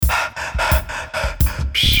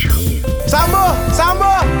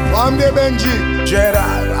I'm there, Benji. Dread,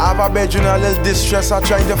 I have a bedroom in a little distress. I'm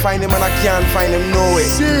trying to find him and I can't find him no way.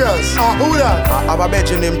 Serious? Who that? I have a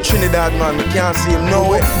bedroom named Trinidad, man. I can't see him no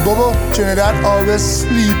way. Bobo, Trinidad always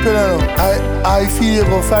sleeping. I feel you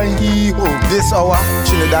go find he home. This hour,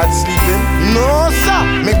 Trinidad sleeping? No,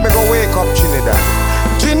 sir. Make me go wake up, Trinidad.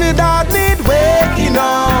 Trinidad need waking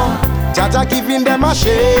up. Jaja giving them a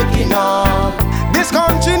shaking up. This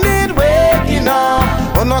country need waking up.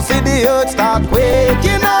 When I see the earth start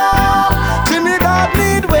waking up. Trinidad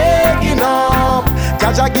need waking up.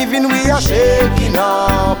 Jaja giving we a shaking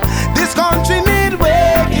up. This country need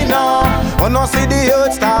waking up. When I see the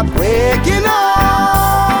earth start waking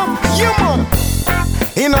up. You man.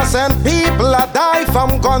 Innocent people a die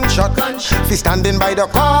from gunshot. Fi standing by the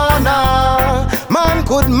corner. Man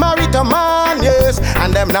could marry to man, yes,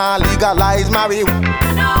 and them now legalize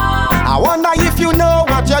marijuana. I wonder if you know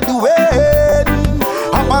what you're doing.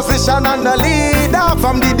 Opposition and the leader,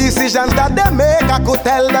 from the decisions that they make, I could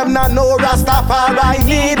tell them now no Rastafari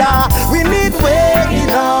leader. We need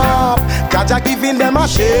waking up. Jaja giving them a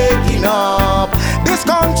shaking up. This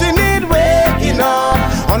country need waking up.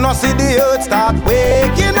 And I see the earth start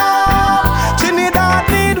waking up. Trinidad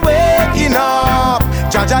need waking up.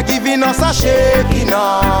 Jaja giving us a shaking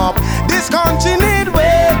up. This country need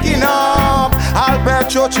waking up. Albert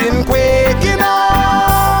Churchin quaking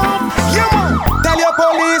up. You man, tell your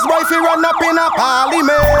police boy if you run up in a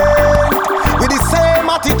parliament with the same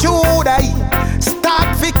attitude,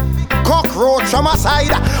 start fi cockroach from a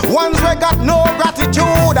side. Ones we got no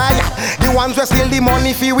gratitude, the ones we steal the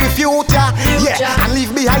money fi we future, yeah, and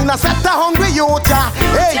leave behind a set of hungry youth,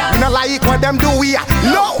 hey, we not like what them do, we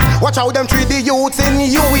no, watch how them treat the youths in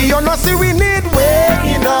UE. You know see we need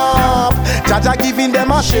waking up. Jaja giving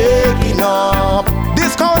them a shaking up.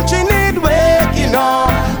 This country need waking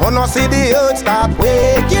up. You know see the earth start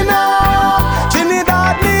waking up.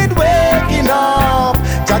 Trinidad need waking up.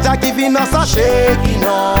 Jaja giving us a shaking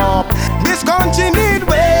up. This country need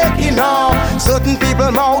waking up. Certain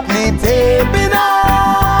people mouth need taping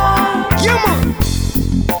up. You man.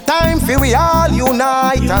 Time for we all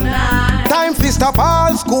unite and time for stop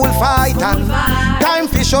all school fight and time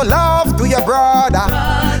for show love to your brother.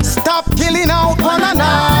 Stop killing out one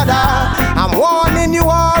another. I'm warning you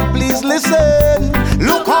all, please listen.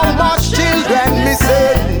 Look how much children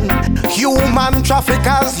missing. Human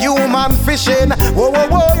traffickers, human fishing. Whoa, whoa,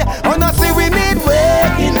 whoa. And I see we need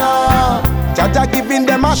waking up. Jaja giving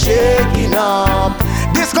them a shaking up.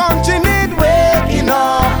 This country need waking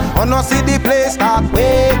up. And I see the place start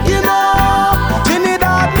waking up.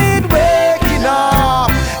 Trinidad need waking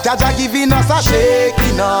up. Jaja giving us a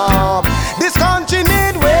shaking up. This country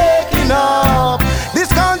need waking up.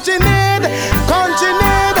 This country need,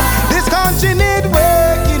 this country need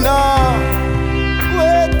waking up.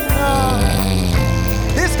 Waking up.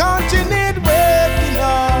 This country need waking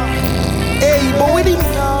up. Hey, but with him,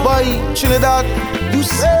 boy, Trinidad,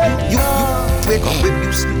 you wake up,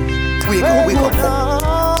 you sleep. Wake up.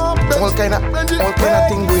 All kind of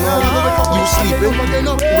thing going on. You sleeping?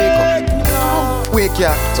 Wake up. Wake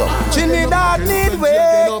ya up. Trinidad need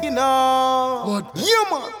waking up. You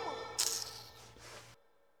man.